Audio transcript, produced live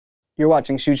You're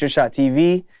watching Shoot Your Shot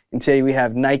TV, and today we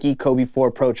have Nike Kobe 4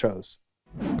 Protros.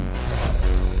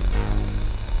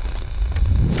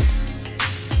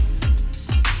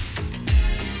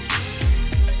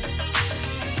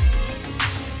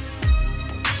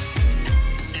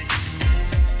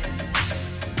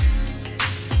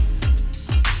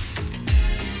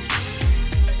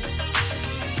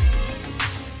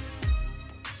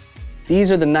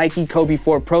 These are the Nike Kobe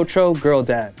 4 Protro Girl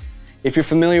Dad. If you're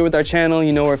familiar with our channel,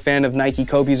 you know we're a fan of Nike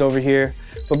Kobe's over here.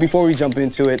 But before we jump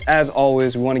into it, as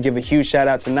always, we want to give a huge shout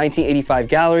out to 1985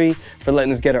 Gallery for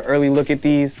letting us get an early look at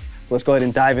these. Let's go ahead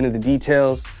and dive into the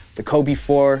details. The Kobe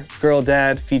 4 Girl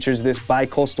Dad features this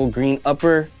bicoastal green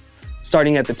upper.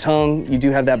 Starting at the tongue, you do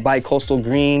have that bicoastal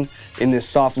green in this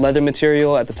soft leather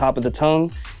material at the top of the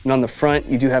tongue. And on the front,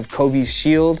 you do have Kobe's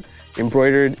shield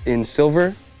embroidered in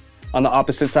silver. On the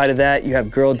opposite side of that, you have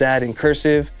Girl Dad in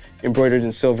cursive, embroidered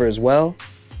in silver as well.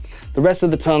 The rest of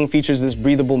the tongue features this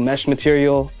breathable mesh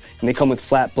material, and they come with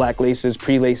flat black laces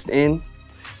pre-laced in.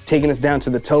 Taking us down to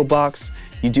the toe box,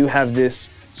 you do have this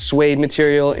suede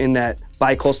material in that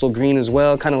bicoastal green as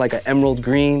well, kind of like an emerald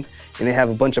green, and they have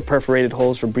a bunch of perforated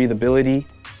holes for breathability.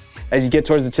 As you get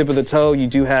towards the tip of the toe, you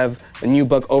do have a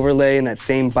nubuck overlay in that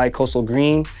same bicoastal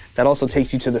green. That also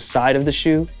takes you to the side of the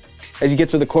shoe. As you get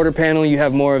to the quarter panel, you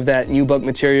have more of that nubuck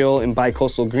material in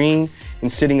bicoastal green,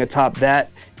 and sitting atop that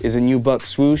is a nubuck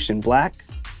swoosh in black.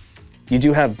 You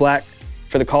do have black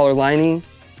for the collar lining,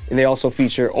 and they also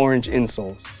feature orange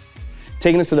insoles.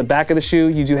 Taking us to the back of the shoe,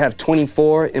 you do have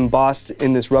 24 embossed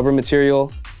in this rubber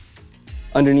material.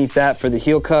 Underneath that, for the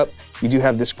heel cup, you do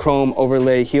have this chrome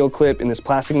overlay heel clip in this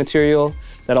plastic material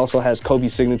that also has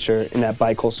Kobe's signature in that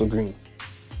bicoastal green.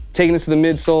 Taking us to the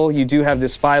midsole, you do have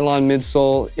this Phylon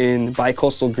midsole in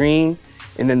bicoastal green,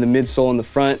 and then the midsole in the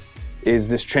front is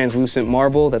this translucent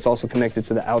marble that's also connected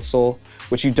to the outsole.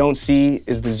 What you don't see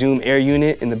is the Zoom air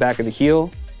unit in the back of the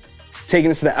heel.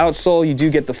 Taking us to the outsole, you do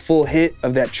get the full hit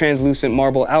of that translucent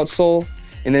marble outsole,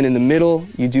 and then in the middle,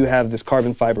 you do have this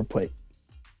carbon fiber plate.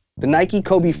 The Nike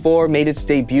Kobe 4 made its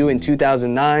debut in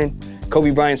 2009.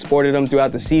 Kobe Bryant sported them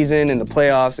throughout the season, in the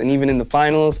playoffs, and even in the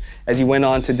finals as he went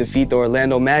on to defeat the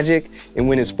Orlando Magic and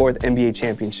win his 4th NBA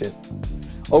championship.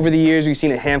 Over the years, we've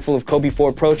seen a handful of Kobe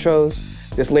 4 Protros.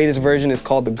 This latest version is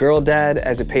called the Girl Dad,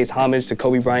 as it pays homage to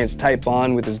Kobe Bryant's tight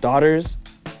bond with his daughters.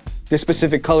 This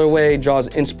specific colorway draws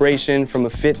inspiration from a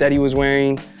fit that he was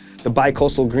wearing. The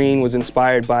bicoastal green was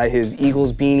inspired by his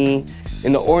Eagles beanie,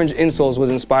 and the orange insoles was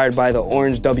inspired by the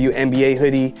orange WNBA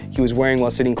hoodie he was wearing while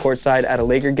sitting courtside at a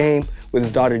Laker game with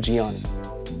his daughter Gianna.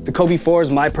 The Kobe 4 is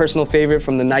my personal favorite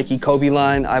from the Nike Kobe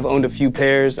line. I've owned a few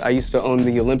pairs. I used to own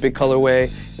the Olympic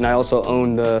colorway, and I also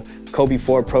own the Kobe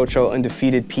 4 Protro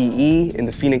Undefeated PE in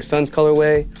the Phoenix Suns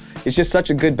colorway. It's just such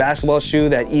a good basketball shoe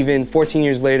that even 14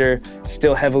 years later,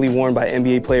 still heavily worn by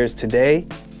NBA players today.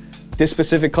 This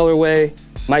specific colorway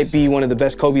might be one of the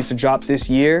best Kobe's to drop this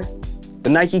year. The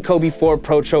Nike Kobe 4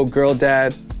 Protro Girl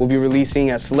Dad will be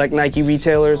releasing at select Nike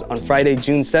retailers on Friday,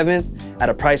 June 7th at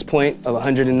a price point of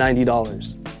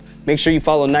 $190. Make sure you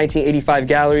follow 1985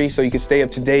 Gallery so you can stay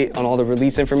up to date on all the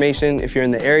release information if you're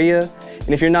in the area. And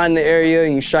if you're not in the area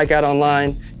and you strike out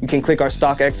online, you can click our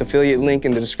StockX affiliate link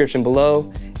in the description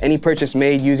below. Any purchase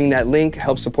made using that link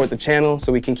helps support the channel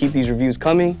so we can keep these reviews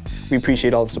coming. We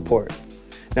appreciate all the support.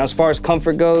 Now, as far as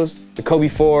comfort goes, the Kobe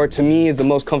 4, to me, is the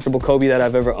most comfortable Kobe that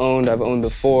I've ever owned. I've owned the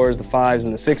 4s, the 5s,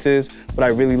 and the 6s, but I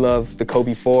really love the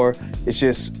Kobe 4. It's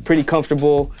just pretty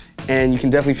comfortable, and you can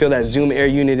definitely feel that Zoom air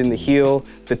unit in the heel.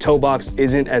 The toe box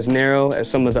isn't as narrow as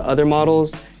some of the other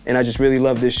models, and I just really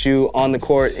love this shoe on the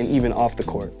court and even off the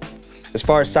court. As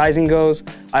far as sizing goes,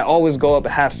 I always go up a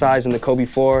half size in the Kobe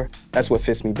 4. That's what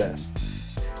fits me best.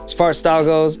 As far as style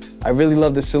goes, I really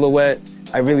love the silhouette.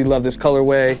 I really love this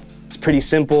colorway. It's pretty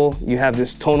simple. You have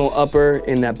this tonal upper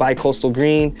in that bicoastal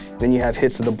green, then you have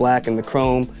hits of the black and the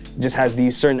chrome. It just has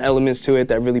these certain elements to it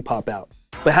that really pop out.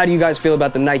 But how do you guys feel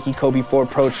about the Nike Kobe 4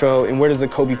 Protro, and where does the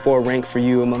Kobe 4 rank for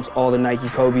you amongst all the Nike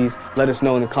Kobes? Let us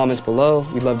know in the comments below.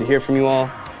 We'd love to hear from you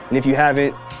all. And if you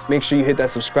haven't, make sure you hit that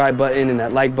subscribe button and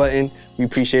that like button. We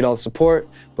appreciate all the support,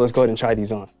 but let's go ahead and try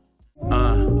these on.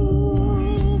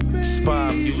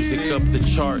 Spy music up the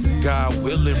chart, God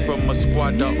willing, from a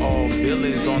squad to all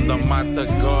villains on the Mata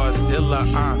Godzilla.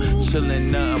 Chillin'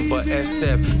 nothing but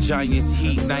SF, Giants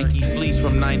Heat, Nike fleece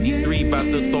from 93, about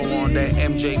to throw on that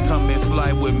MJ, come and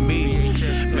fly with me.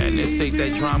 Man, this ain't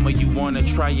that drama you wanna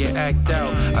try and act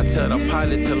out. I tell the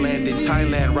pilot to land in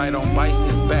Thailand, right on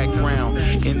Bison's background.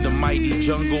 In the mighty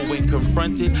jungle when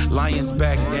confronted, lions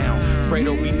back down.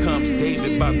 Fredo becomes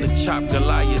David, about to chop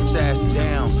Goliath's ass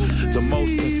down. The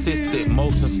most consistent,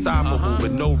 most almost unstoppable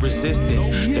with no resistance.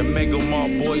 The Mega Mall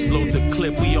boys load the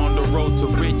clip, we on the road to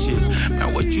riches.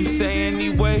 Man, what you say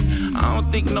anyway? I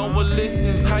don't think no one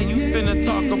listens. How you finna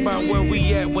talk about where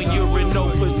we at when you're in no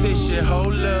position?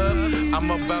 Hold up,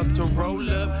 I'm about to roll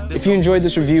up. If you enjoyed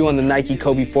this review on the Nike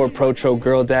Kobe 4 Protro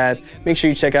Girl Dad, make sure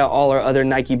you check out all our other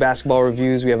Nike basketball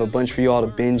reviews. We have a bunch for you all to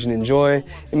binge and enjoy.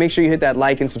 And make sure you hit that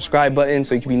like and subscribe button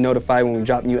so you can be notified when we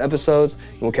drop new episodes.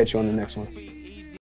 And we'll catch you on the next one.